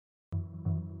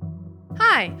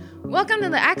Hi, welcome to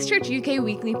the Acts Church UK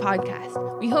Weekly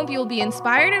Podcast. We hope you'll be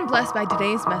inspired and blessed by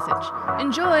today's message.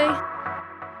 Enjoy!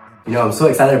 I'm so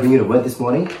excited to bring you the word this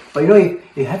morning. But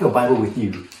if you have your Bible with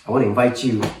you, I want to invite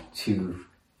you to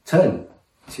turn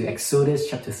to Exodus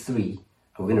chapter 3.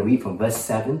 We're going to read from verse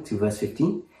 7 to verse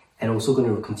 15, and also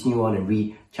going to continue on and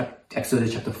read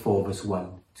Exodus chapter 4, verse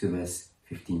 1 to verse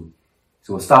 15.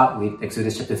 So we'll start with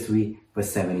Exodus chapter 3,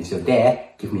 verse 7. If you're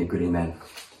there, give me a good amen.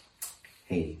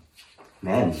 Hey,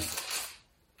 man.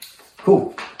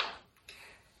 Cool.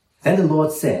 Then the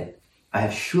Lord said, I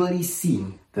have surely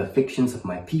seen the afflictions of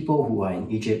my people who are in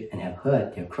Egypt and have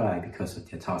heard their cry because of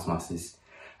their taskmasters.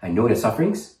 I know their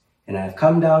sufferings, and I have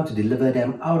come down to deliver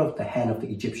them out of the hand of the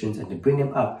Egyptians and to bring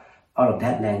them up out of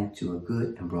that land to a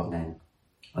good and broad land,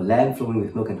 a land flowing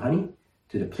with milk and honey,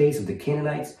 to the place of the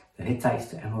Canaanites, the Hittites,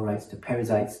 the Amorites, the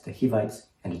Perizzites, the Hivites,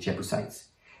 and the Jebusites.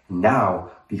 And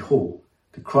now, behold,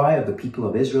 the cry of the people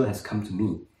of Israel has come to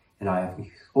me, and I have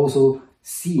also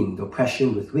seen the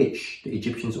oppression with which the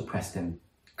Egyptians oppressed them.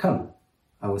 Come,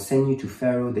 I will send you to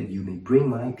Pharaoh that you may bring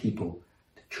my people,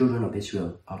 the children of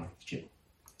Israel, out of Egypt.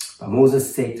 But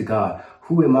Moses said to God,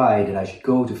 Who am I that I should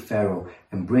go to Pharaoh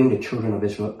and bring the children of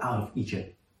Israel out of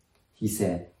Egypt? He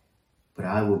said, But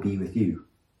I will be with you,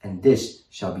 and this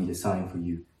shall be the sign for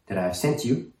you, that I have sent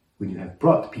you. When you have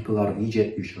brought the people out of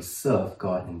Egypt, you shall serve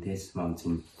God in this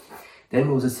mountain. Then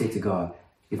Moses said to God,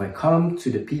 If I come to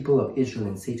the people of Israel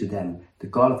and say to them, The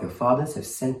God of your fathers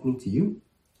has sent me to you,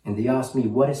 and they ask me,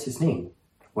 What is his name?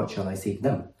 What shall I say to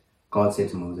them? God said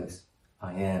to Moses,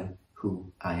 I am who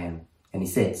I am. And he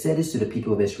said, Say this to the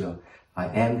people of Israel, I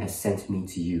am has sent me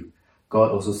to you.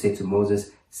 God also said to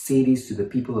Moses, Say this to the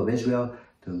people of Israel,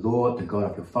 The Lord, the God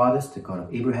of your fathers, the God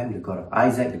of Abraham, the God of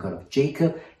Isaac, the God of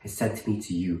Jacob, has sent me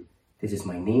to you. This is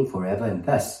my name forever, and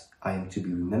thus I am to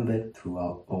be remembered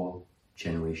throughout all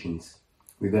generations.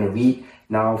 We're going to read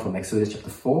now from Exodus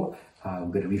chapter 4. We're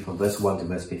going to read from verse 1 to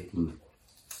verse 15.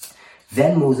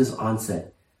 Then Moses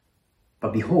answered,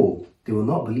 But behold, they will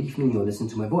not believe me or listen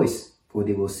to my voice, for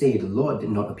they will say, The Lord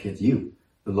did not appear to you.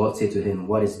 The Lord said to him,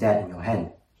 What is that in your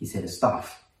hand? He said, A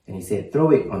staff. And he said, Throw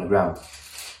it on the ground.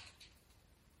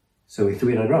 So he threw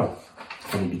it on the ground,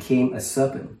 and it became a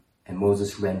serpent, and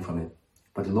Moses ran from it.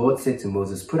 But the Lord said to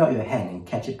Moses, Put out your hand and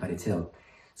catch it by the tail.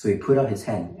 So he put out his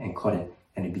hand and caught it,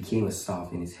 and it became a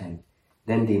staff in his hand.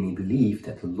 Then they may believe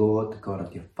that the Lord, the God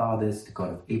of their fathers, the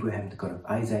God of Abraham, the God of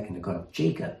Isaac, and the God of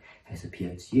Jacob, has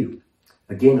appeared to you.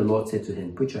 Again the Lord said to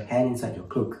him, Put your hand inside your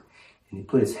cloak. And he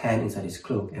put his hand inside his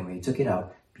cloak, and when he took it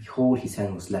out, behold, his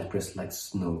hand was leprous like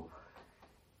snow.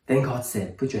 Then God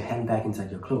said, Put your hand back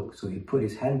inside your cloak. So he put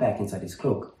his hand back inside his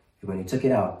cloak, and when he took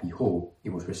it out, behold,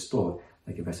 it was restored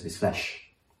like the rest of his flesh.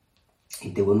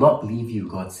 If they will not believe you,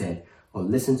 God said, or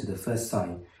listen to the first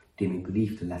sign, they may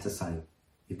believe the latter sign.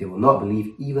 If they will not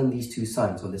believe even these two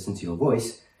signs or listen to your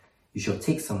voice, you shall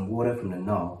take some water from the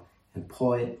Nile and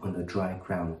pour it on the dry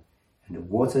ground. And the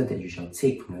water that you shall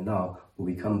take from the Nile will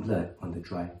become blood on the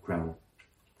dry ground.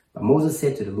 But Moses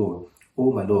said to the Lord,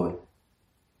 O my Lord,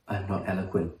 I am not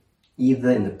eloquent,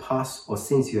 either in the past or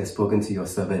since you have spoken to your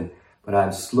servant, but I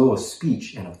am slow of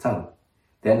speech and of tongue.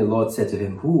 Then the Lord said to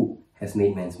him, Who has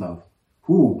made man's mouth?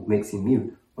 Who makes him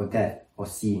mute, or deaf, or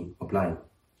seeing, or blind?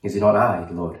 Is it not I,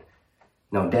 the Lord?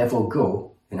 Now therefore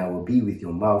go, and I will be with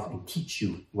your mouth and teach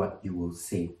you what you will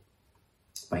say.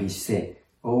 But he said,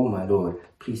 Oh my Lord,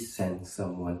 please send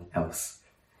someone else.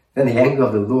 Then the anger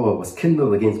of the Lord was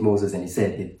kindled against Moses, and he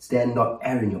said, Is there not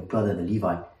Aaron your brother the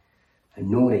Levite? I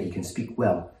know that he can speak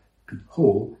well.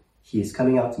 Behold, he is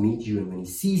coming out to meet you, and when he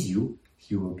sees you,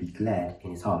 he will be glad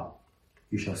in his heart.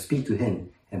 You shall speak to him,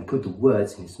 and put the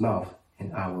words in his mouth,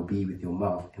 and I will be with your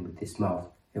mouth and with his mouth.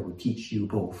 I will teach you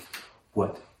both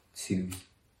what to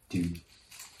do.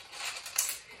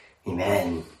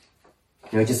 Amen.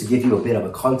 Just to give you a bit of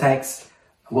a context,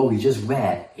 what we just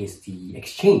read is the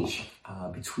exchange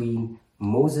between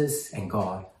Moses and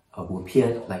God, who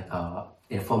appeared like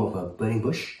in the form of a burning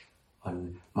bush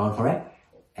on Mount Horeb.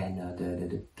 And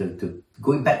the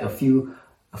going back a few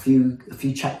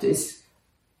chapters,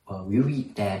 we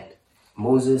read that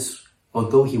Moses,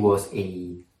 although he was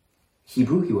a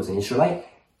Hebrew, he was an Israelite,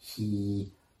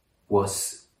 he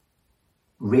was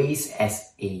raised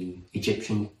as an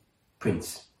Egyptian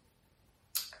prince.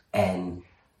 And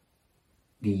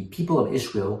the people of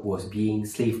Israel was being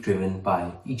slave-driven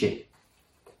by Egypt.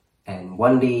 And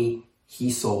one day,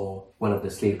 he saw one of the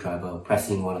slave drivers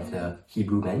oppressing one of the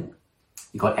Hebrew men.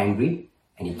 He got angry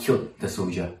and he killed the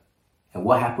soldier. And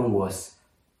what happened was,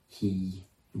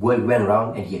 word went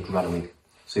around and he had to run away.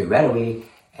 So he ran away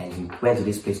and he went to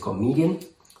this place called Midian,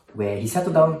 where he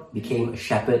settled down, became a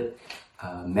shepherd,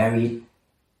 married,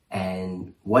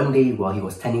 And one day while he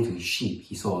was tending to his sheep,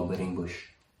 he saw a burning bush.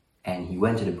 And he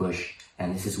went to the bush,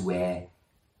 and this is where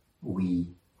we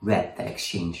read the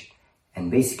exchange.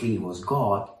 And basically it was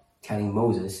God telling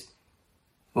Moses,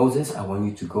 Moses, I want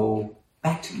you to go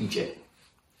back to Egypt.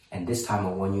 And this time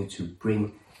I want you to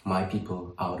bring my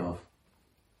people out of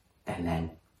that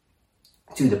land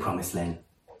to the promised land.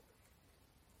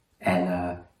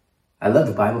 And I love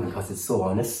the Bible because it's so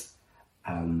honest.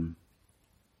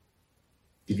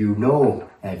 If you know,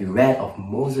 if you read of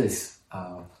Moses,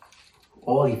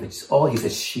 all his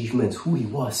achievements, who he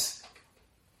was,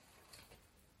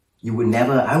 you would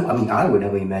never, I would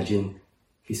never imagine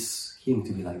him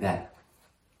to be like that.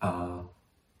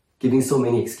 Giving so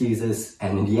many excuses,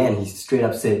 and in the end, he straight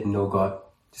up said, no, God,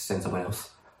 just send someone else.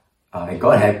 And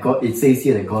God, it says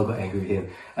here that God got angry with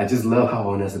him. I just love how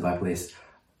honest the Bible is.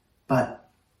 But,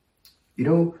 you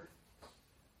know,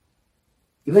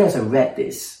 even as I read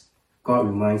this, God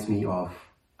reminds me of,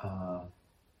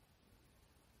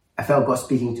 I felt God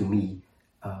speaking to me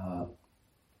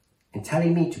and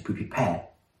telling me to be prepared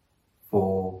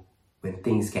for when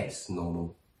things get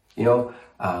normal. You know,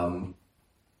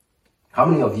 how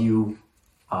many of you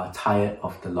are tired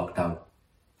of the lockdown?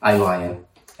 I know I am.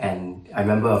 And I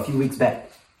remember a few weeks back,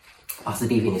 Pastor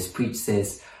Dave in his preach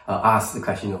asked the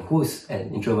question of who's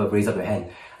an introvert, raise up your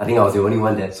hand. I think I was the only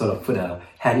one that sort of put a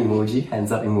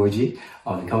hands up emoji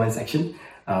on the comment section.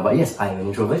 But yes, I am an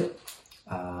introvert.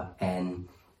 And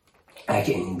I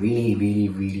actually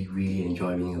really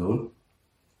enjoy being alone.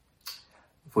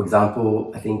 For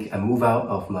example, I think I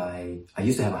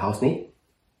used to have a housemate.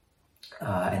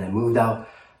 And I moved out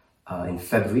in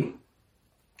February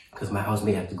because my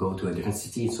housemate had to go to a different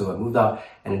city. So I moved out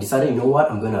and I decided, you know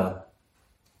what, I'm going to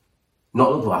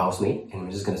not look for a housemate and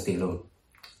I'm just going to stay alone.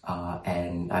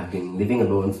 And I've been living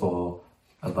alone for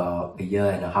about a year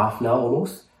and a half now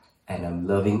almost. And I'm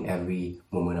loving every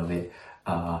moment of it.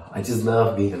 I just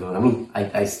love being alone. I mean, I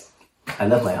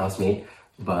love my housemate,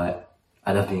 but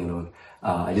I love being alone.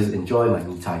 I just enjoy my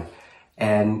me time.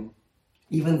 And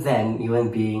even then,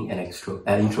 even being an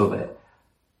introvert,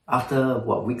 after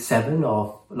week 7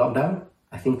 of lockdown,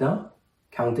 I think now,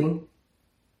 counting,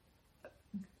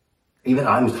 even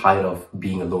I'm tired of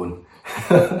being alone.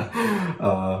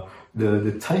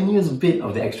 The tiniest bit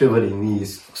of the extrovert in me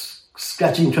is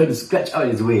trying to scratch out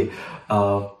its way.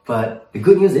 But the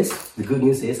good news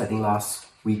is, I think last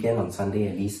weekend on Sunday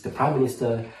at least, the Prime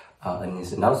Minister in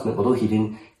his announcement, although he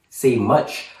didn't say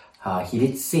much, he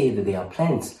did say that there are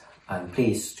plans in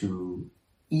place to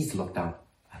ease lockdown.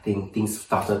 I think things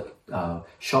started,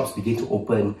 shops begin to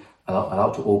open,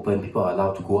 allowed to open, people are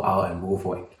allowed to go out and go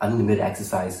for unlimited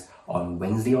exercise on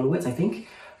Wednesday onwards, I think.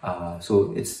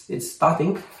 So it's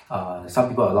starting. Some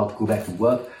people are allowed to go back to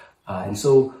work. And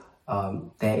so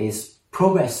there is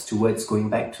progress towards going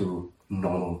back to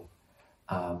normal.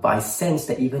 But I sense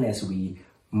that even as we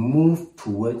move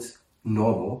towards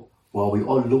normal, while we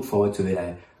all look forward to it,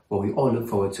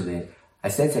 I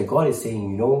sense that God is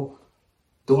saying, you know,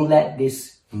 don't let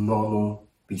this normal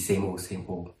be same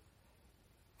old.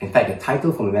 In fact, the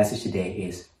title for my message today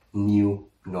is New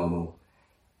Normal.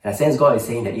 And I sense God is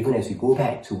saying that even as we go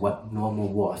back to what normal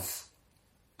was,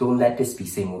 don't let this be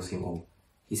same old.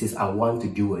 He says, I want to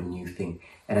do a new thing.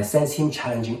 And I sense him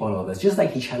challenging all of us, just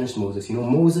like he challenged Moses. You know,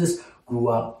 Moses grew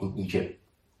up in Egypt.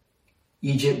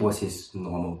 Egypt was his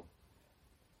normal.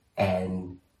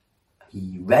 And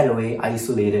he ran away,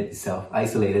 isolated, so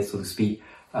to speak,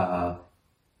 when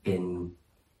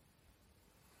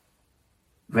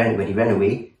he ran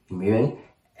away in Midian,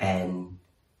 and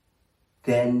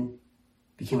then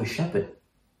became a shepherd.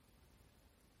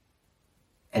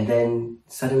 And then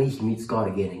suddenly he meets God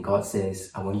again, and God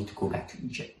says, I want you to go back to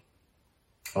Egypt.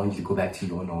 I want you to go back to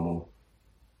your normal.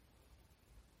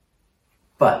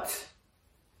 But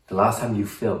the last time you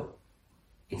failed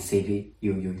in saving,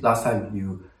 last time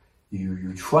you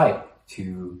tried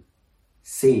to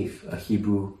save a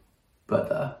Hebrew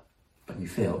brother, but you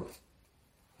failed.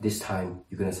 This time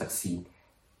you're going to succeed.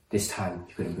 This time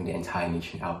you're going to bring the entire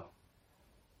nation out.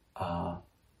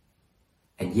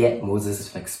 And yet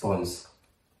Moses' response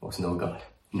was no, God,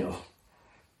 no.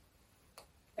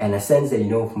 And I sense that, you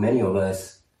know, for many of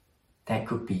us, that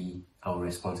could be our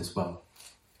response as well.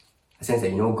 I sense that,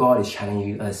 you know, God is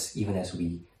challenging us even as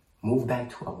we move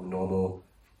back to our normal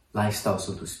lifestyle,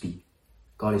 so to speak.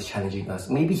 God is challenging us.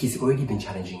 Maybe he's already been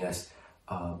challenging us.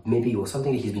 Maybe it was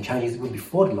something that he's been challenging us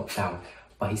before the lockdown.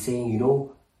 But he's saying, you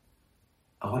know,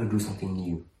 I want to do something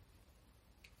new.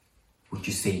 Would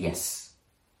you say yes?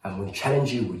 I'm going to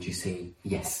challenge you. Would you say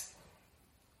yes?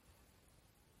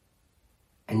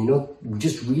 And you know,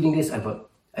 just reading this,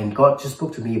 and God just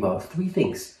spoke to me about 3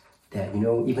 things. that,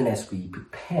 even as we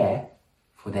prepare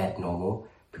for that normal,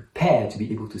 prepare to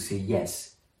be able to say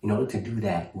yes, in order to do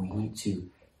that, we need to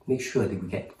make sure that we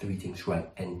get 3 things right.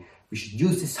 And we should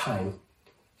use this time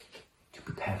to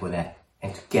prepare for that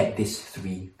and to get these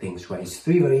 3 things right. It's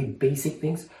 3 very basic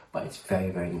things, but it's very,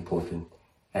 very important.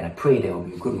 And I pray that will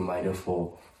be a good reminder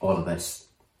for all of us.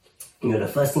 The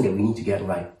first thing that we need to get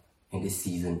right in this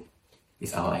season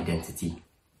is our identity.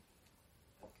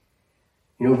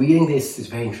 Reading this is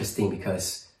very interesting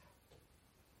because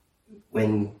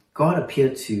when God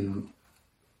appeared to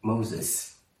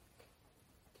Moses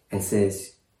and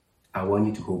says, I want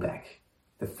you to go back,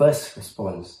 the first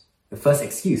response, the first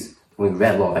excuse, we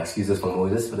read a lot of excuses from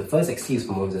Moses, but the first excuse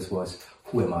from Moses was,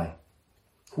 who am I?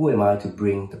 Who am I to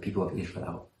bring the people of Israel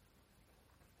out?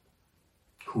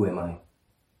 Who am I?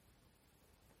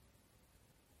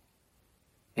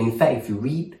 And in fact, if you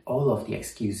read all of the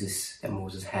excuses that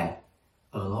Moses had,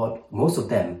 most of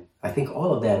them, I think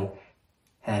all of them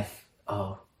have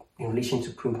in relation to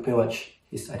pretty much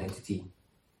his identity.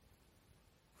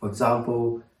 For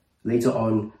example, later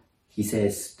on, he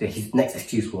says that his next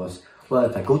excuse was, well,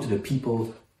 if I go to the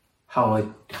people, how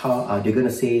are they going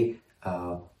to say,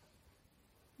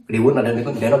 they're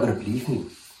not going to believe me.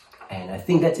 And I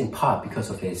think that's in part because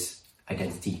of his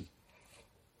identity.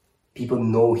 People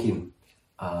know him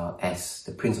as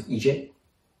the Prince of Egypt,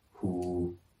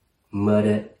 who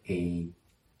murdered a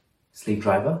slave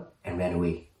driver and ran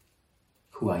away.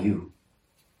 Who are you?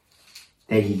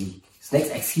 Then his next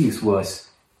excuse was,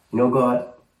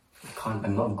 God,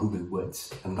 I'm not good with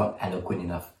words. I'm not eloquent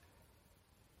enough.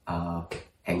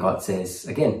 And God says,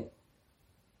 again,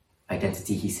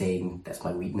 identity, he's saying, that's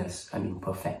my weakness. I'm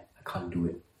imperfect. I can't do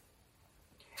it.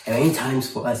 And many times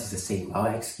for us, it's the same.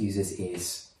 Our excuses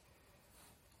is,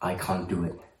 I can't do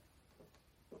it.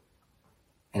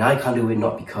 And I can't do it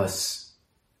not because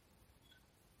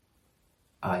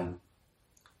I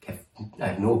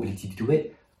have no ability to do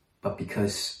it, but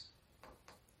because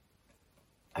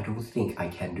I don't think I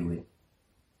can do it.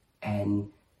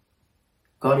 And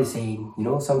God is saying,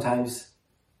 sometimes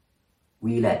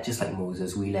we let, just like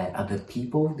Moses, we let other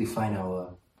people define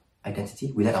our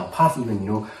identity. We let our past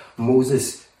even,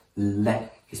 Moses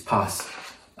let his past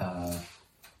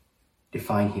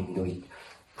define him.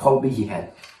 He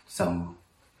had some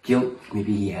guilt,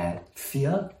 maybe he had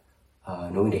fear,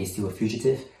 knowing that he's still a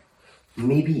fugitive.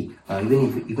 Maybe,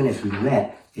 even as we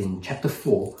read in chapter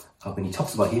 4, when he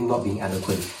talks about him not being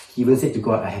eloquent, he even said to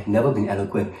God, I have never been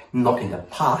eloquent, not in the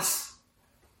past,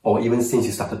 or even since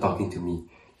you started talking to me.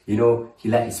 He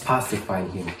let his past define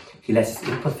him. He lets his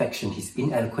imperfection, his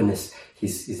ineloquentness,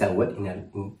 is that word,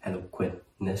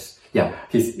 ineloquentness? Yeah,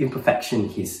 his imperfection,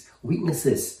 his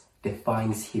weaknesses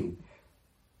defines him.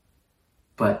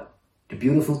 But the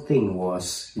beautiful thing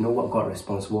was, what God's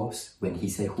response was when he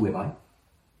said, who am I?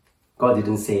 God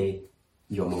didn't say,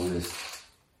 you're Moses.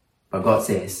 But God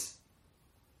says,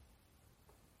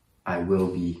 I will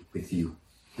be with you.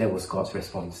 That was God's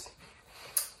response.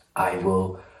 I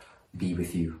will be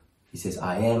with you. He says,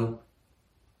 I am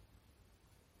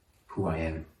who I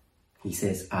am. He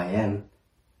says, I am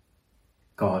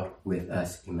God with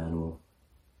us, Emmanuel.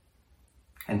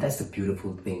 And that's the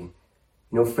beautiful thing.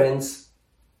 Friends,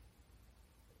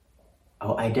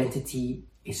 our identity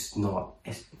is not,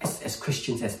 as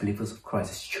Christians, as believers of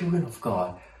Christ, as children of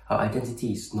God, our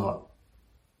identity is not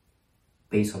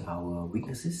based on our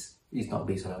weaknesses. It's not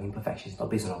based on our imperfections. It's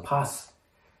not based on our past.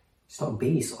 It's not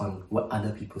based on what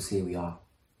other people say we are.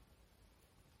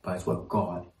 But it's what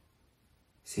God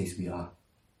says we are.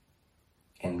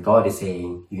 And God is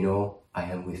saying, I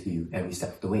am with you every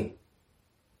step of the way.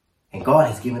 And God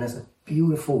has given us a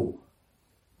beautiful,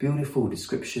 beautiful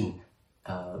description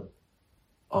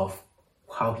of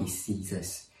how he sees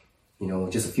us.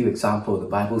 Just a few examples. The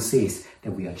Bible says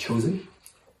that we are chosen.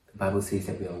 The Bible says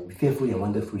that we are fearfully and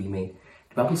wonderfully made.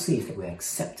 The Bible says that we're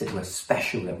accepted, we're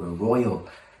special, that we're royal.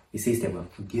 It says that we're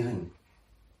forgiven.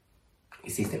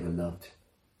 It says that we're loved.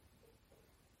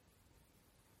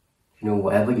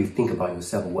 Whatever you think about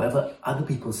yourself, whatever other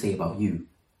people say about you,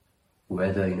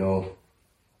 whether, you're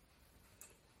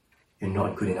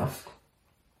not good enough,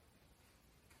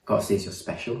 God says you're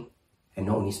special. And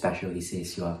not only special, he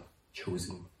says you are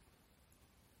chosen.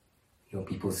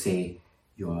 People say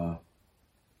you are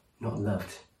not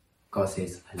loved. God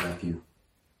says, I love you.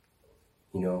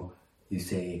 You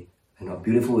say, I'm not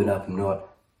beautiful enough,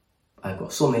 I've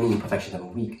got so many imperfections,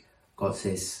 I'm weak. God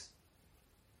says,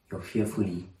 you're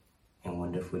fearfully and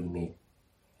wonderfully made.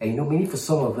 And maybe for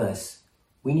some of us,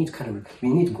 we need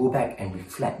to go back and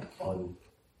reflect on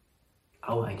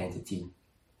our identity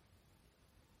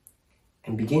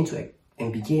and begin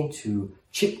to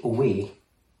chip away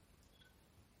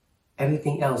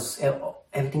everything else,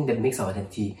 everything that makes our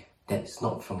identity that's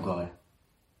not from God,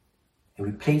 and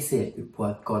replace it with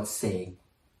what God say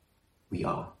we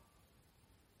are.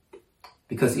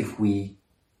 Because if we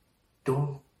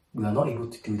are not able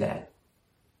to do that,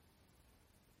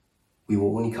 we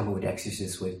will only come up with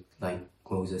excuses with, like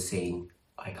Moses saying,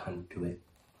 I can't do it.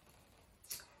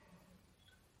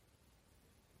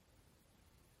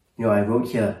 I wrote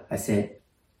here, I said,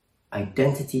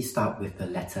 identity starts with the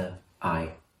letter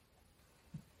I.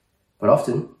 But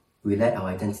often, we let our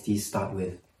identity start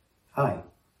with I.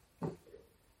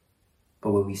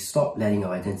 But when we stop letting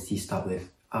our identity start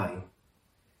with I,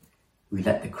 we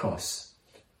let the cross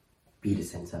be the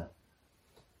center.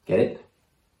 Get it?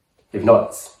 If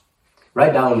not,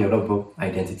 write down your notebook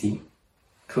identity,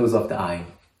 close off the I,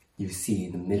 you see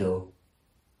in the middle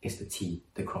is the T,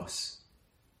 the cross.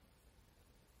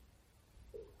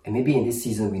 And maybe in this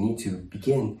season we need to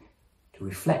begin to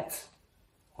reflect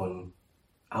on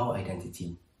our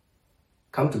identity.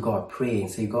 Come to God, pray and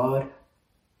say, God,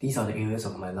 these are the areas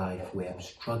of my life where I'm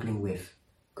struggling with.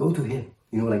 Go to Him.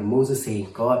 Like Moses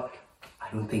saying, God,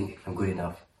 I don't think I'm good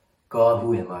enough. God,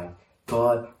 who am I?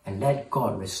 God, and let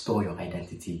God restore your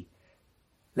identity.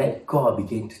 Let God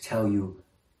begin to tell you,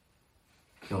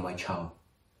 you're my child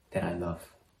that I love.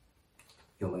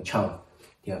 You're my child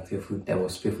that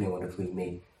was fearfully and wonderfully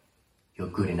made. You're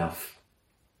good enough.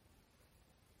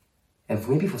 And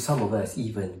maybe for some of us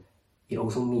even, it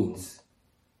also means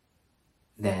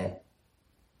that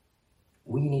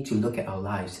we need to look at our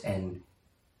lives and,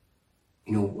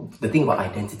 the thing about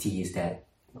identity is that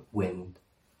when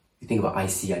you think about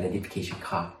IC, identification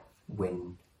card,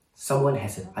 when someone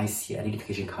has an IC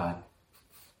identification card,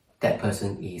 that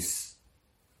person is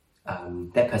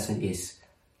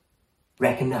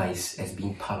recognized as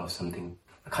being part of something,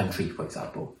 a country, for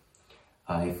example.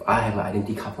 If I have an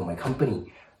identity card for my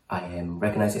company, I am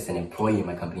recognized as an employee in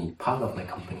my company, part of my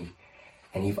company.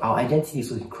 And if our identity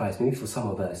is in Christ, maybe for some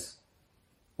of us,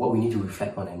 what we need to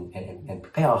reflect on and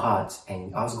prepare our hearts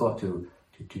and ask God to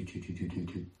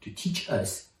teach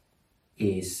us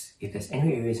is if there's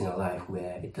any areas in our life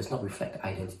where it does not reflect the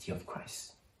identity of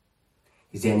Christ.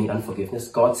 Is there any unforgiveness?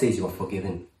 God says you are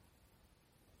forgiven.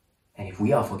 And if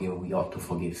we are forgiven, we ought to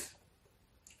forgive.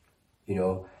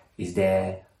 Is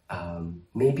there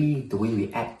maybe the way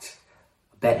we act,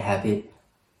 a bad habit,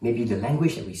 maybe the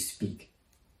language that we speak,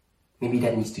 maybe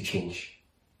that needs to change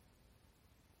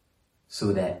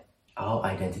so that our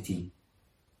identity,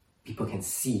 people can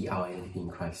see our identity in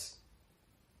Christ.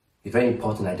 It's very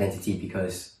important identity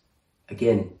because,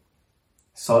 again,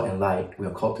 salt and light, we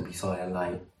are called to be salt and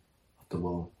light of the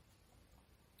world.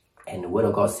 And the Word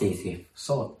of God says if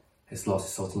salt has lost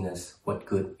its saltiness, what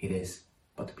good it is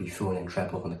but to be thrown and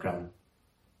trampled on the ground.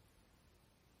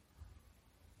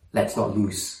 Let's not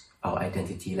lose our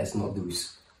identity. Let's not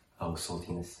lose our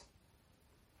saltiness.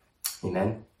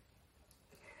 Amen?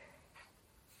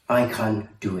 I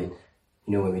can't do it.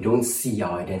 When we don't see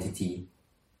our identity,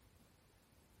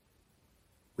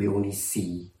 if we don't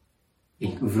see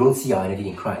our identity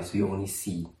in Christ, we only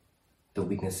see the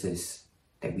weaknesses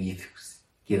that we've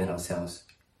given ourselves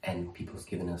and people's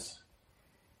given us.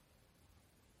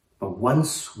 But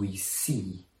once we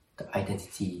see the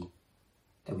identity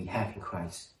that we have in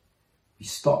Christ, we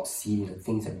stop seeing the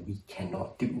things that we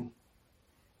cannot do,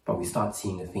 but we start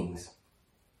seeing the things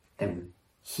that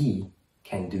He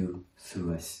can do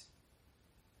through us.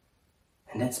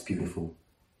 And that's beautiful.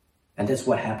 And that's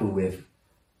what happened with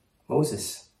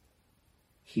Moses.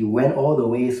 He went all the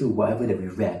way through whatever that we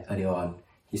read earlier on.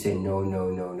 He said,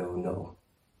 no.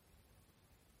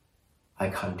 I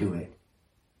can't do it.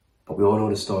 But we all know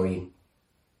the story.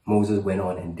 Moses went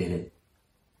on and did it.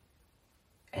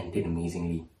 And did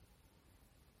amazingly.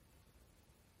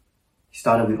 He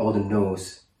started with all the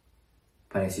no's.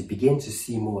 But as he began to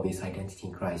see more of his identity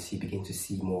in Christ, he began to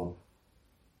see more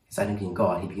his identity in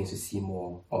God. He begins to see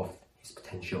more of his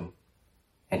potential.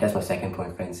 And that's my second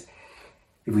point, friends.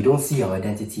 If we don't see our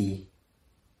identity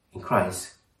in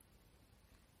Christ,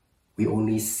 we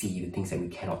only see the things that we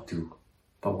cannot do.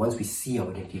 But once we see our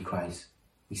identity in Christ,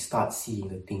 we start seeing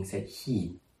the things that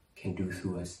He can do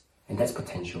through us. And that's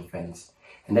potential, friends.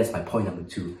 And that's my point number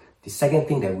 2. The second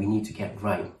thing that we need to get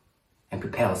right and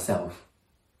prepare ourselves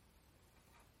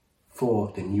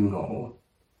for the new normal,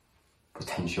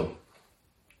 potential.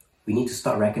 We need to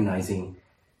start recognizing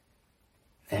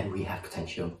that we have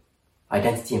potential.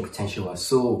 Identity and potential are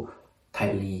so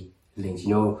tightly linked.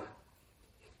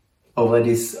 Over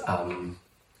this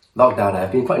lockdown,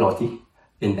 I've been quite naughty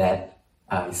in that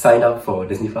I signed up for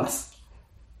Disney Plus,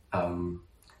 and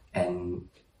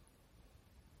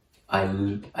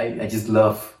I just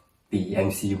love the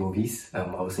MCU movies,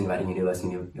 Marvel Cinematic Universe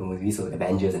movies, so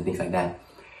Avengers and things like that.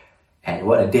 And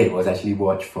what I did was actually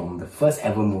watch from the first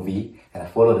ever movie, and I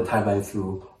followed the timeline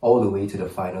through all the way to the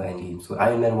final Endgame. So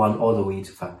Iron Man 1 all the way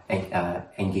to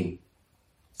Endgame.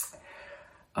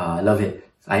 I love it.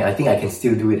 I think I can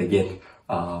still do it again.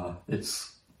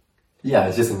 It's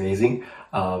just amazing.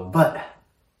 But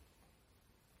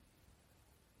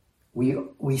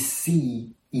we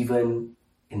see, even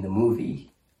in the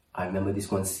movie, I remember this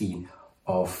one scene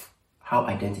of how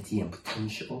identity and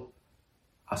potential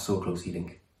are so closely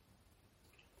linked.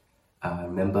 I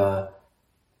remember,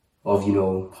 all of you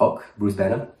know Hulk, Bruce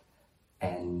Banner,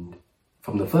 and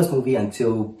from the first movie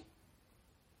until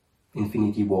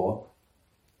Infinity War,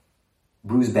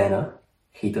 Bruce Banner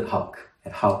hated Hulk,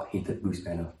 and Hulk hated Bruce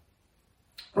Banner,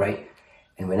 right?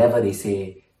 And whenever they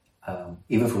say,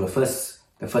 even from the first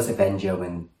Avenger,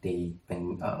 when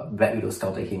Black Widow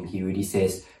scouted him, he already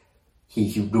says,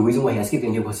 the reason why he escaped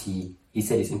India was he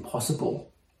said it's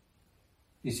impossible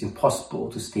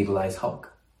to stabilize Hulk.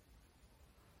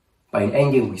 But in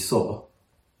Endgame, we saw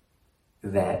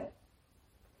that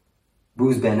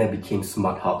Bruce Banner became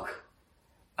Smart Hulk.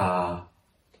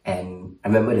 And I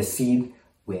remember the scene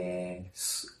where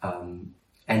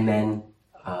Ant-Man,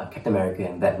 Captain America,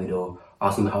 and Black Widow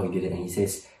asked him how he did it, and he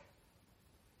says,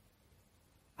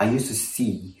 I used to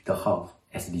see the Hulk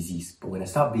as a disease, but when I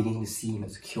started beginning to see him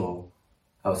as a cure,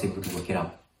 I was able to work it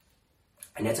out.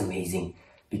 And that's amazing,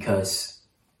 because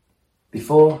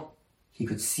before he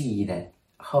could see that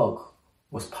Hulk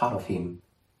was part of him,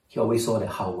 he always saw that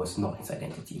Hulk was not his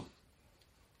identity.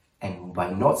 And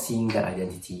by not seeing that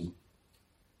identity,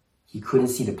 he couldn't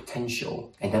see the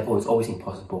potential, and therefore it's always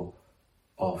impossible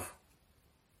of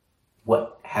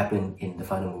what happened in the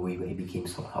final movie where he became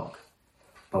Smart Hulk.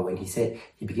 But when he said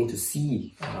he began to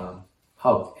see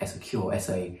Hulk as a cure,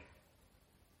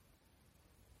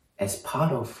 as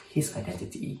part of his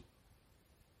identity,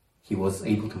 he was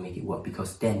able to make it work,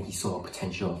 because then he saw a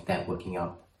potential of that working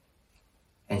out.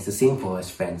 And it's the same for us,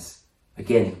 friends.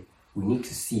 Again, we need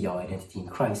to see our identity in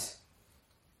Christ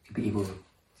to be able to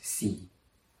see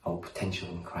our potential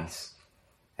in Christ.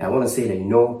 And I want to say that,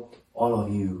 all of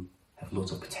you have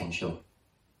loads of potential.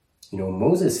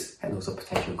 Moses had loads of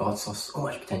potential. God saw so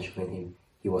much potential in him.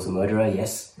 He was a murderer,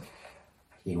 yes.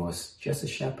 He was just a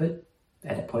shepherd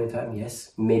at that point in time,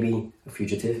 yes. Maybe a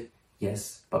fugitive,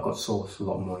 yes. But God saw a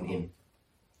lot more in him.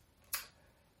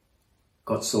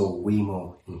 God saw way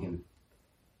more in him.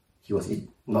 He was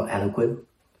not eloquent.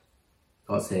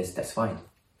 God says, that's fine.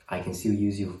 I can still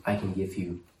use you. I can give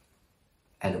you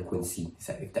eloquency,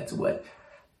 if that's a word.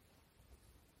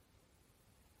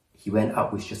 He went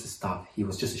out with just a staff. He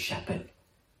was just a shepherd.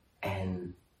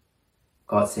 And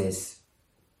God says,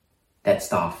 that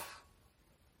staff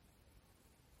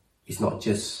is not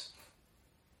just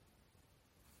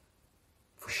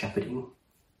for shepherding.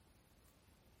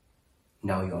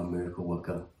 Now you're a miracle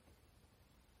worker.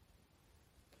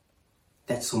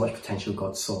 That's so much potential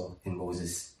God saw in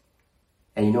Moses.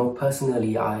 And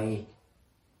personally, I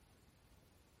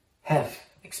have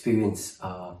experienced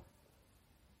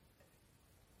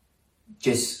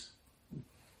just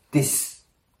this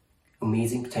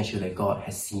amazing potential that God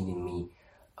has seen in me.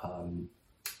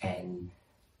 And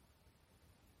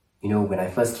when I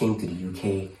first came to the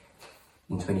UK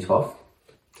in 2012,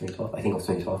 I think it was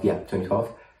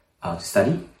 2012, to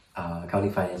study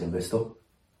accounting finance in Bristol.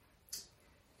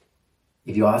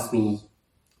 If you ask me,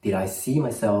 did I see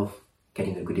myself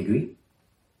getting a good degree?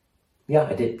 Yeah,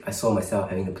 I did. I saw myself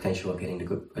having the potential of getting a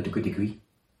good degree.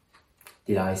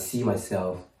 Did I see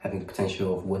myself having the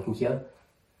potential of working here?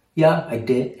 Yeah, I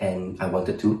did, and I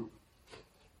wanted to.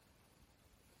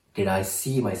 Did I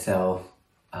see myself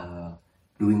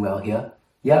doing well here?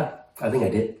 Yeah, I think I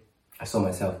did. I saw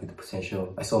myself with the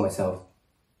potential. I saw myself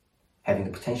having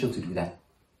the potential to do that,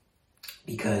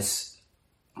 because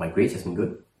my grades has been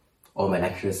good. All my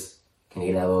lecturers in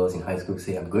A-levels, in high school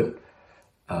say I'm good.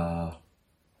 And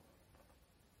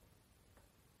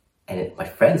my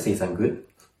friend says I'm good.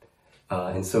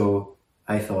 And so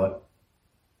I thought,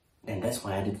 and that's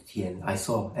my identity, and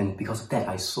because of that,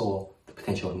 I saw the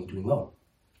potential of me doing well.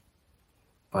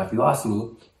 But if you ask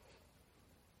me,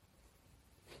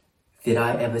 did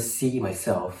I ever see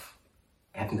myself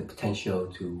having the potential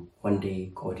to one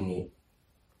day coordinate,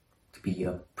 to be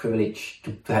a privilege,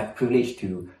 to have privilege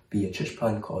to be a church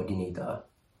plant coordinator?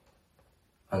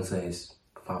 Answer is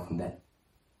far from that.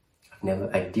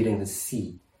 I didn't even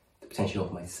see the potential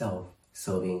of myself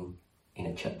serving in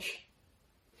a church.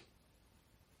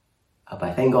 But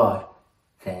I thank God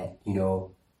that,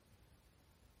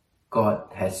 God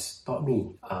has taught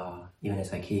me, even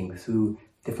as I came through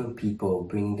different people,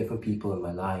 bringing different people in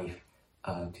my life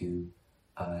to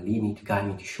lead me, to guide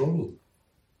me, to show me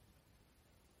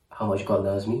how much God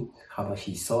loves me, how much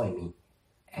He saw in me.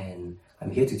 And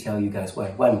I'm here to tell you guys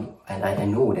and I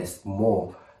know there's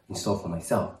more in store for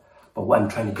myself. But what I'm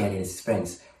trying to get at is,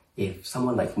 friends, if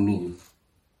someone like me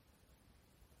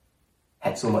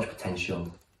had so much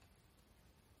potential,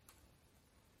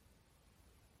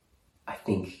 I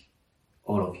think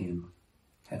all of you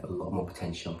have a lot more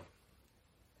potential.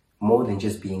 More than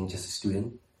just being just a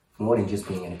student, more than just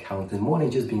being an accountant, more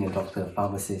than just being a doctor, a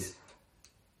pharmacist,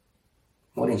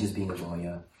 more than just being a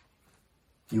lawyer.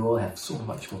 You all have so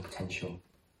much more potential.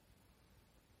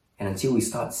 And until we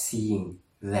start seeing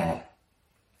that,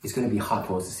 it's going to be hard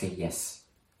for us to say yes.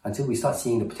 Until we start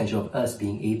seeing the potential of us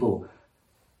being able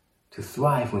to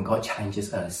thrive when God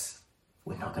challenges us,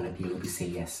 we're not going to be able to say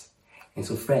yes. And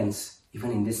so friends,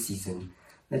 even in this season,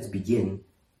 let's begin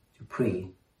to pray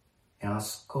and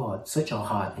ask God, search our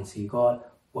heart and say, God,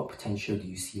 what potential do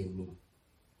you see in me?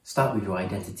 Start with your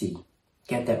identity.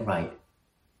 Get that right.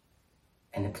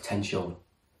 And the potential,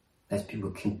 that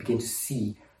people can begin to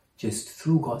see just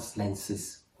through God's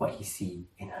lenses what He sees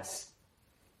in us.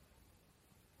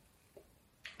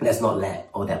 Let's not let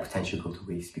all that potential go to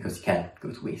waste, because it can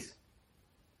go to waste.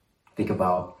 Think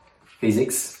about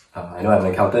physics. I know I'm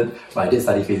an accountant, but I did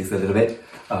study physics a little bit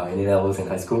in A-levels in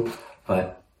high school.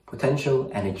 But potential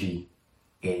energy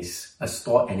is a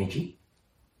stored energy.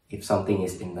 If something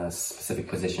is in a specific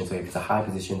position, so if it's a high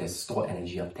position, there's stored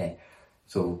energy up there.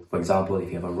 So, for example, if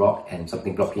you have a rock and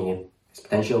something blocking it, it's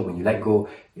potential. When you let go,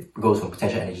 it goes from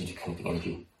potential energy to kinetic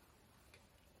energy.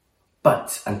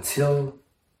 But until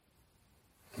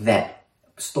that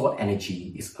stored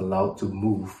energy is allowed to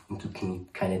move into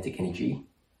kinetic energy,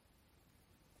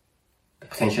 the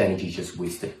potential energy is just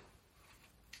wasted.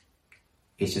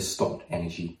 It's just stored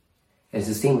energy. It's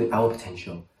the same with our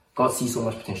potential. God sees so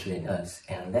much potential in us,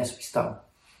 and unless we start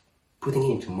putting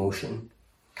it into motion,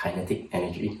 kinetic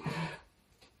energy,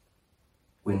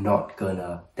 we're not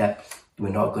gonna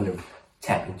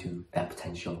tap into that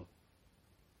potential.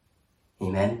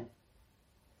 Amen?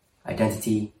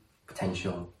 Identity,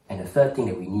 potential, and the third thing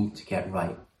that we need to get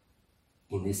right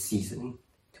in this season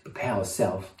to prepare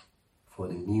ourselves for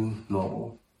the new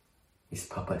normal is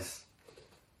purpose.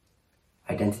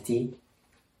 Identity,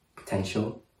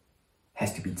 potential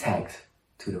has to be tagged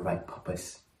to the right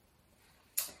purpose.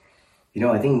 You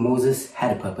know, I think Moses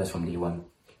had a purpose from day one.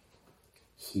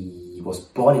 He was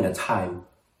born in a time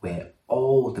where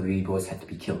all the baby boys had to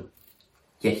be killed,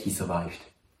 yet he survived.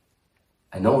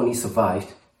 And not only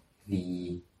survived,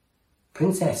 the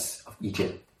princess of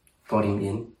Egypt brought him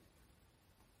in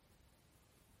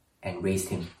and raised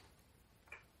him.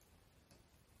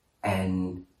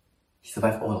 And he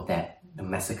survived all of that, the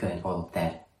massacre and all of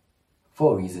that,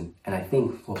 for a reason, and I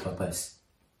think for a purpose,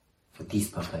 for this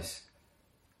purpose.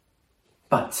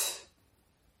 But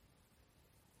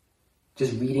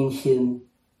just reading him,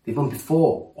 even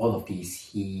before all of these,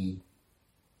 he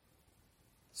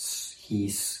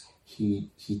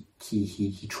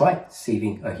tried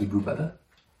saving a Hebrew brother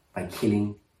by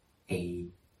killing a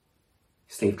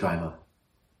slave driver,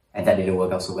 and that didn't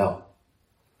work out so well.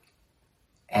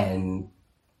 And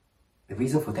the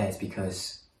reason for that is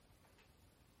because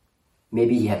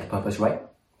maybe he had the purpose right.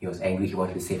 He was angry, he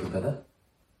wanted to save his brother.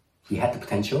 He had the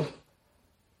potential,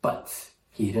 but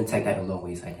he didn't take that along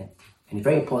with his identity. And it's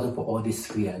very important for all these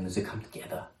three elements to come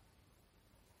together.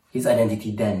 His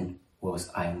identity then was,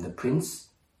 I am the prince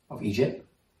of Egypt,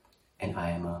 and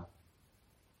I am a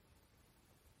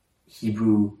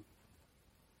Hebrew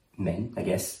man, I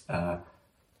guess,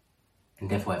 and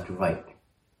therefore I have to write.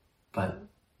 But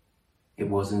it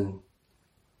wasn't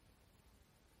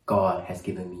God has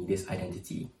given me this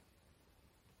identity.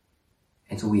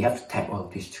 And so we have to tag all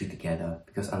of these three together,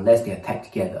 because unless they are tagged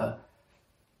together,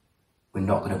 we're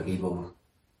not going to be able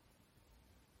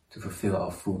to fulfill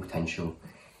our full potential.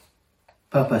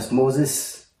 Purpose,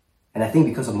 Moses, and I think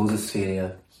because of Moses'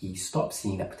 failure, he stopped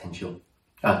seeing that potential,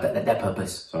 that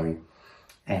purpose, sorry.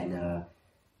 And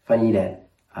funny that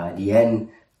at the end,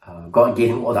 God gave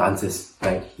him all the answers,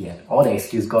 right? He had all the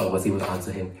excuses, God was able to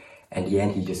answer him. And in the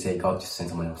end, he just said, God, just send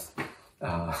someone else.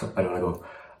 I don't want to go.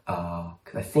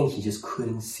 Because I think he just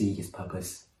couldn't see his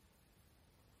purpose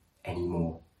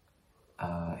anymore.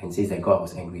 And says that God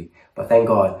was angry. But thank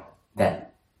God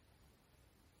that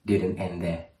didn't end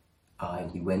there. And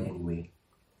he went anyway.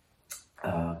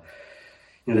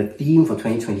 The theme for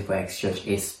 2020 for X Church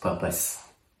is purpose.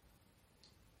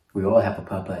 We all have a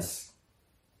purpose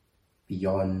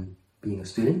beyond being a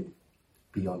student,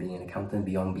 beyond being an accountant,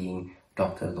 beyond being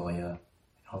doctor, lawyer, and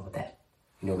all of that.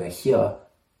 We're here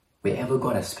wherever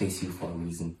God has placed you for a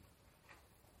reason.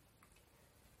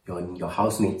 Your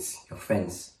housemates, your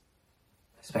friends,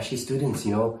 especially students,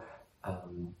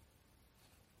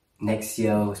 next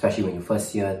year, especially when you're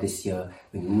first year, this year,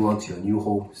 when you move on to your new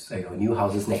homes, your new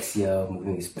houses next year,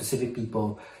 moving with specific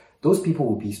people, those people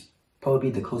will be probably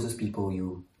the closest people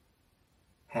you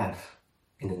have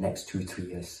in the next 2-3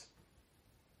 years.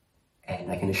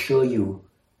 And I can assure you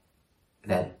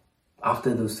that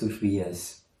after those 2-3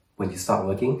 years, when you start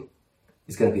working,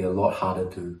 it's going to be a lot harder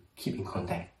to keep in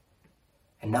contact.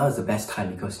 And now is the best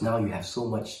time because now you have so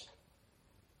much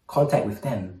contact with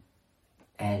them.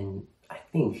 And I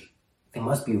think there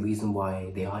must be a reason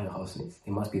why they are your housemates.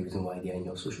 There must be a reason why they are in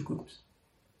your social groups.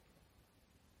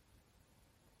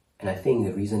 And I think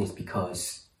the reason is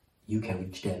because you can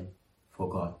reach them for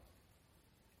God.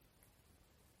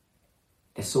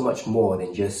 There's so much more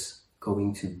than just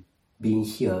going to being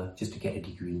here just to get a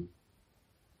degree.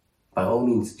 By all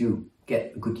means, do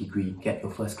get a good degree, get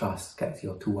your first class, get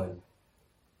your 2-1.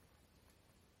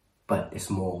 But there's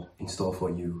more in store for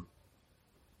you.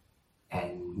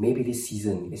 And maybe this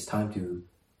season it's time to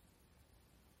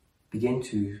begin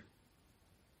to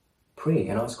pray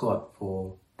and ask God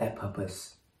for that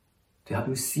purpose, to help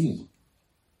you see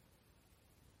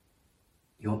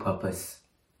your purpose.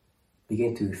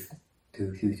 Begin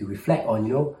to reflect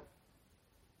on,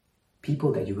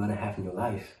 people that you're going to have in your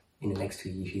life in the next 2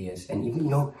 years. And even,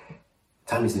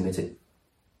 time is limited.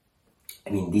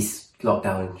 I mean, this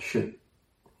lockdown should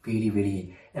really,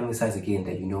 really emphasize again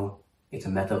that, it's a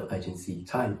matter of urgency.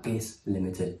 Time is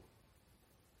limited.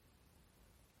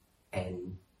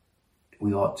 And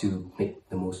we ought to make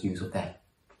the most use of that.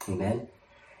 Amen?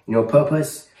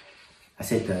 Purpose, I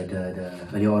said the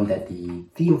earlier on that the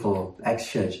theme for Acts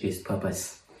Church is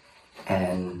purpose.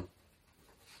 And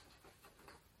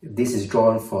this is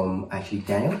drawn from actually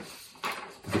Daniel,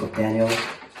 the book of Daniel,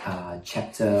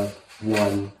 chapter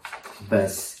 1,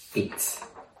 verse 8.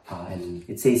 And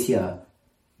it says here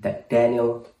that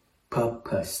Daniel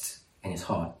purposed in his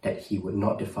heart that he would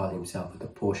not defile himself with a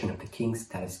portion of the king's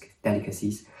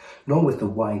delicacies, nor with the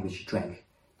wine which he drank.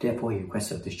 Therefore he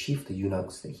requested of the chief, the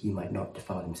eunuchs, that he might not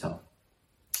defile himself.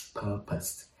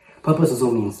 Purposed. Purpose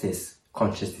also means this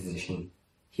conscious decision.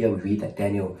 Here we read that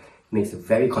Daniel makes a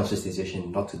very conscious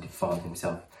decision not to defile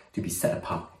himself, to be set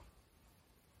apart.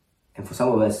 And for some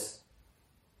of us,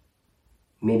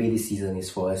 maybe this season is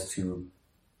for us to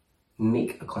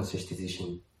make a conscious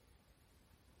decision.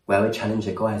 Whatever challenge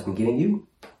that God has been giving you,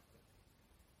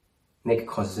 make a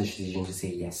conscious decision to say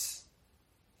yes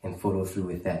and follow through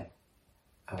with that.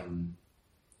 I'm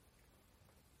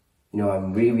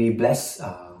really, really blessed.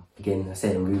 Again, I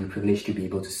said I'm really privileged to be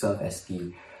able to serve as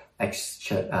the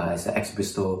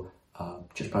ex-Bristol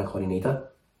church plant coordinator.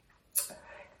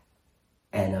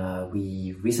 And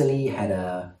we recently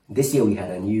this year we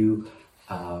had a new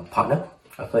partner,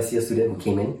 a first year student who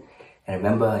came in. And I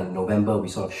remember in November we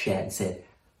sort of shared and said,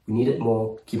 we needed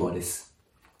more keyboardists.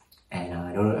 And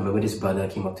I remember this brother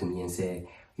came up to me and said,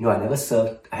 I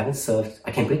haven't served,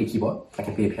 I can play the keyboard, I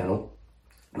can play the piano,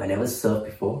 but I never served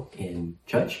before in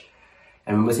church.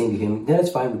 I remember saying to him, yeah,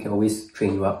 that's fine, we can always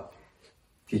train you up,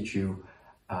 teach you.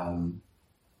 And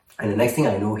the next thing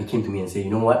I know, he came to me and said,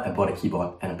 you know what, I bought a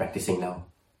keyboard and I'm practicing now.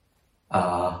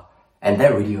 And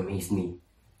that really amazed me.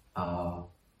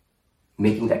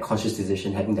 Making that conscious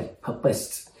decision, having that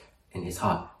purpose in his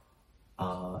heart.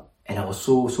 And I was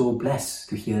so blessed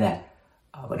to hear that.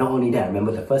 But not only that, I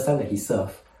remember the first time that he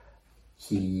served,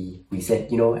 we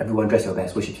said, everyone dress your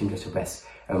best, worship team dress your best.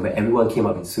 I remember everyone came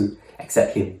up in suit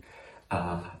except him.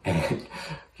 And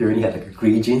he only had like a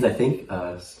grey jeans, I think,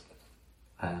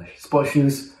 sports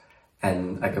shoes,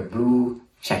 and like a blue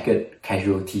checkered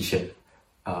casual t-shirt.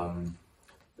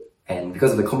 And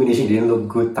because of the combination, it didn't look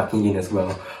good tucking in as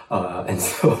well. And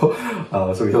so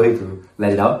we told him to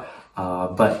let it out.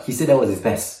 But he said that was his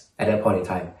best at that point in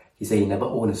time. He said he never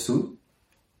owned a suit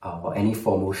or any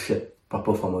formal shirt,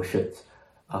 proper formal shirt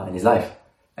in his life.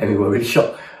 And we were really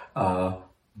shocked.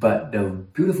 But the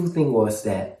beautiful thing was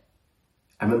that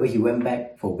I remember he went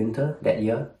back for winter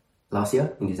last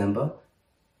year in December.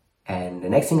 And the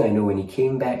next thing I know, when he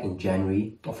came back in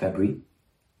January or February,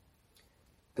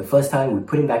 the first time we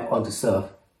put him back on to serve,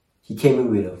 he came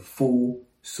in with a full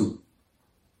suit.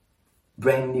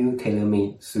 Brand new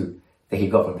tailor-made suit that he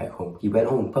got from back home. He went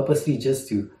home purposely just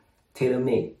to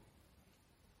tailor-make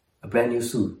a brand new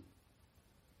suit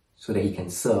so that he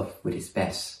can serve with his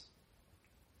best.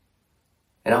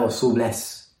 And I was so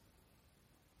blessed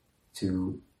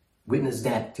to witness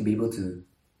that, to be able to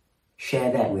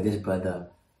share that with his brother.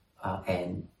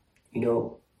 And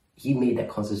he made that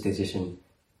conscious decision,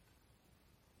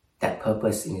 that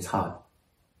purpose in his heart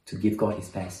to give God his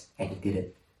best, and he did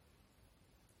it.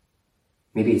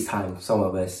 Maybe it's time some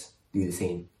of us do the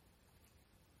same.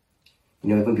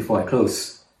 Even before I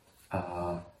close,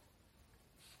 I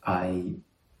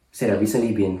said I've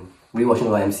recently been rewatching a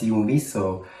lot of MCU movies,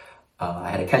 so I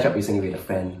had a catch up recently with a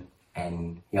friend,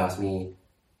 and he asked me,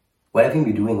 what have you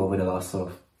been doing over the last sort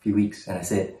of few weeks? And I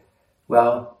said,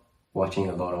 well, watching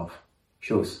a lot of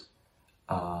shows.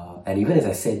 And even as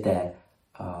I said that,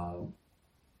 a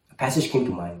passage came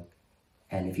to mind.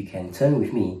 And if you can turn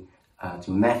with me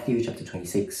to Matthew chapter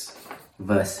 26,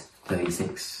 verse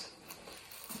 36.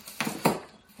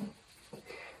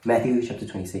 Matthew chapter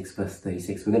 26, verse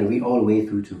 36. We're going to read all the way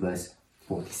through to verse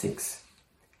 46.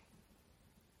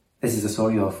 This is the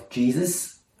story of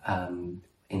Jesus in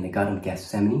the Garden of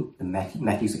Gethsemane,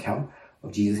 Matthew's account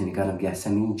of Jesus in the Garden of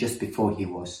Gethsemane just before he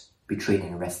was betrayed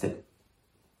and arrested.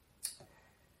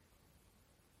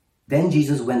 Then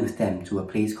Jesus went with them to a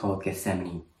place called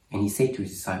Gethsemane, and he said to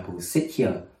his disciples, sit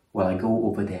here while I go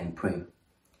over there and pray.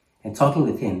 And talking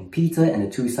with him, Peter and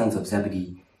the two sons of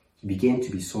Zebedee, he began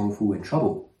to be sorrowful and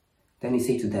troubled. Then he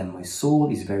said to them, my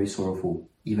soul is very sorrowful,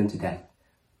 even to death.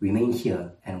 Remain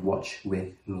here and watch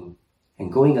with me.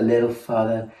 And going a little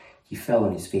further, he fell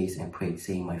on his face and prayed,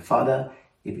 saying, my Father,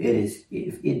 if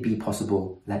it be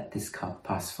possible, let this cup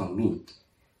pass from me.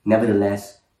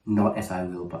 Nevertheless, not as I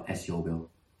will, but as your will.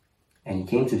 And he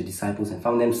came to the disciples and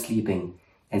found them sleeping,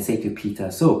 and said to Peter,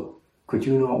 so, could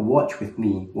you not watch with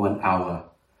me 1 hour?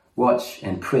 Watch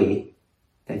and pray,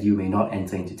 that you may not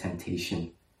enter into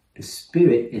temptation. The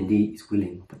spirit indeed is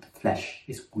willing, but the flesh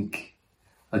is weak.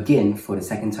 Again, for the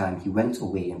second time, he went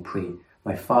away and prayed,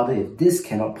 my Father, if this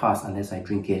cannot pass unless I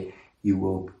drink it,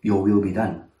 your will be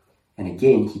done. And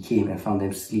again he came and found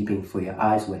them sleeping, for their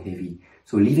eyes were heavy.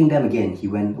 So leaving them again, he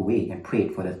went away and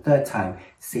prayed for the third time,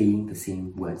 saying the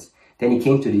same words. Then he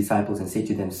came to the disciples and said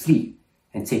to them, sleep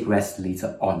and take rest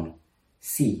later on.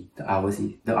 See, the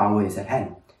hour is at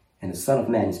hand, and the Son of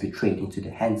Man is betrayed into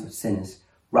the hands of sinners.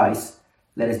 Rise,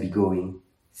 let us be going.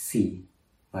 See,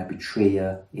 my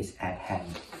betrayer is at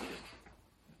hand.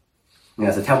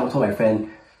 As I told my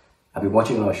friend, I've been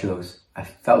watching a lot of shows. I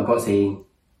felt God saying,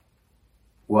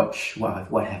 watch,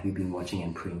 what have you been watching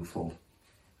and praying for?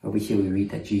 Over here we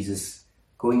read that Jesus,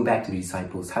 going back to the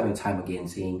disciples time and time again,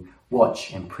 saying,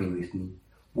 watch and pray with me.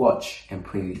 Watch and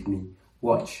pray with me.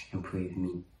 Watch and pray with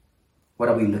me. What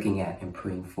are we looking at and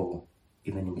praying for,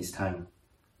 even in this time?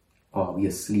 Or are we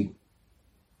asleep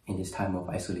in this time of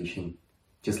isolation,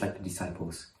 just like the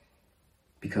disciples?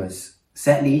 Because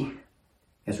sadly,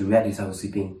 as we read the disciples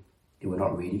sleeping, they were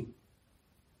not ready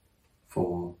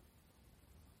for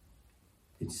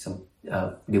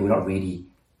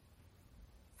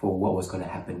what was going to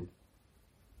happen.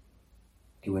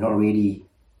 They were not ready.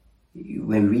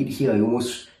 When we read here, it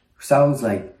almost sounds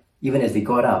like even as they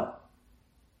got up,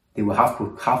 they were half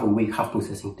awake, half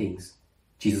processing things.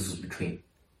 Jesus was betrayed.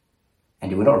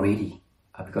 And they were not ready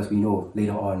because we know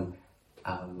later on,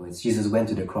 when Jesus went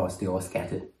to the cross, they all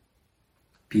scattered.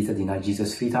 Peter denied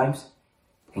Jesus 3 times.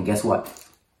 And guess what?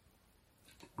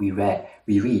 We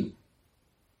read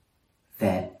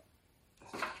that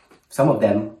some of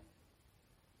them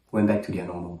went back to their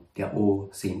normal, their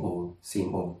old, same old,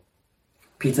 same old.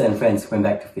 Peter and friends went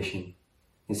back to fishing.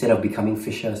 Instead of becoming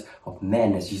fishers of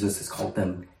men, as Jesus has called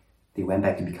them, they went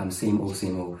back to become same old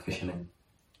fishermen.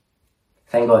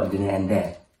 Thank God it didn't end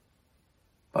there.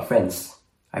 But friends,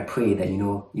 I pray that,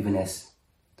 even as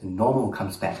the normal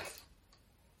comes back,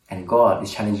 and God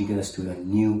is challenging us to a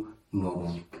new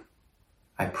normal,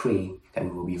 I pray that we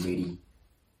will be ready,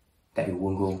 that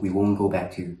we won't go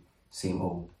back to same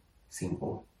old.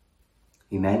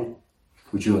 Amen?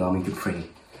 Would you allow me to pray?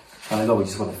 Father God, we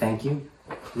just want to thank you,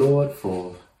 Lord,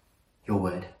 for your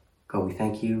word. God, we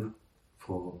thank you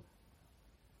for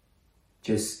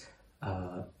just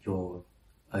a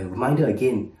reminder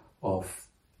again of,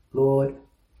 Lord,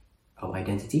 our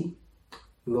identity,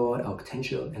 Lord, our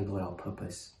potential, and Lord, our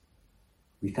purpose.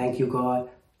 We thank you, God,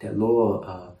 that, Lord,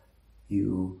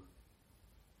 you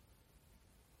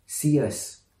see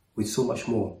us with so much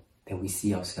more than we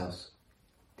see ourselves,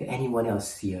 than anyone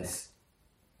else see us.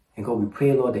 And God, we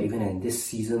pray, Lord, that even in this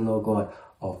season, Lord God,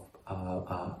 of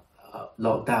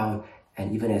lockdown,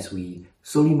 and even as we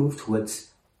slowly move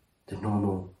towards the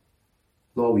normal,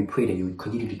 Lord, we pray that you would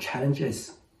continue to challenge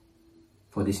us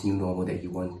for this new normal that you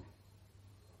want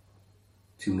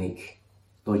to make.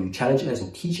 Lord, you challenge us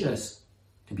and teach us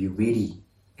to be ready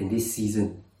in this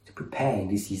season, to prepare in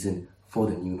this season for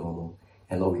the new normal.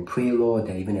 And Lord, we pray, Lord,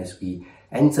 that even as we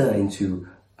enter into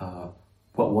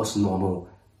what was normal,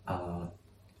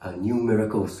 new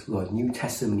miracles, Lord, new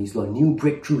testimonies, Lord, new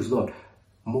breakthroughs, Lord,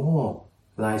 more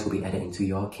lives will be added into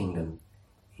your kingdom.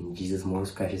 In Jesus'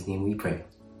 most precious name we pray.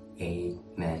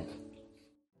 Amen.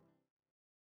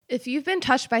 If you've been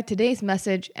touched by today's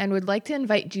message and would like to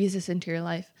invite Jesus into your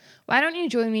life, why don't you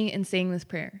join me in saying this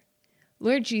prayer?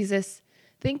 Lord Jesus,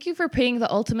 thank you for paying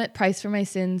the ultimate price for my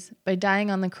sins by dying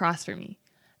on the cross for me.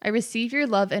 I receive your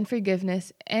love and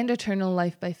forgiveness and eternal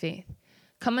life by faith.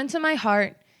 Come into my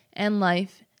heart and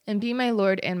life and be my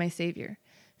Lord and my Savior.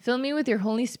 Fill me with your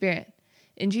Holy Spirit.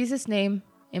 In Jesus' name,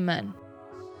 amen.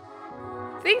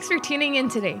 Thanks for tuning in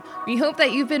today. We hope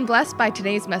that you've been blessed by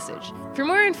today's message. For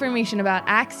more information about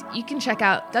Acts, you can check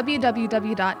out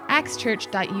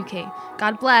www.actschurch.uk.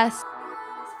 God bless.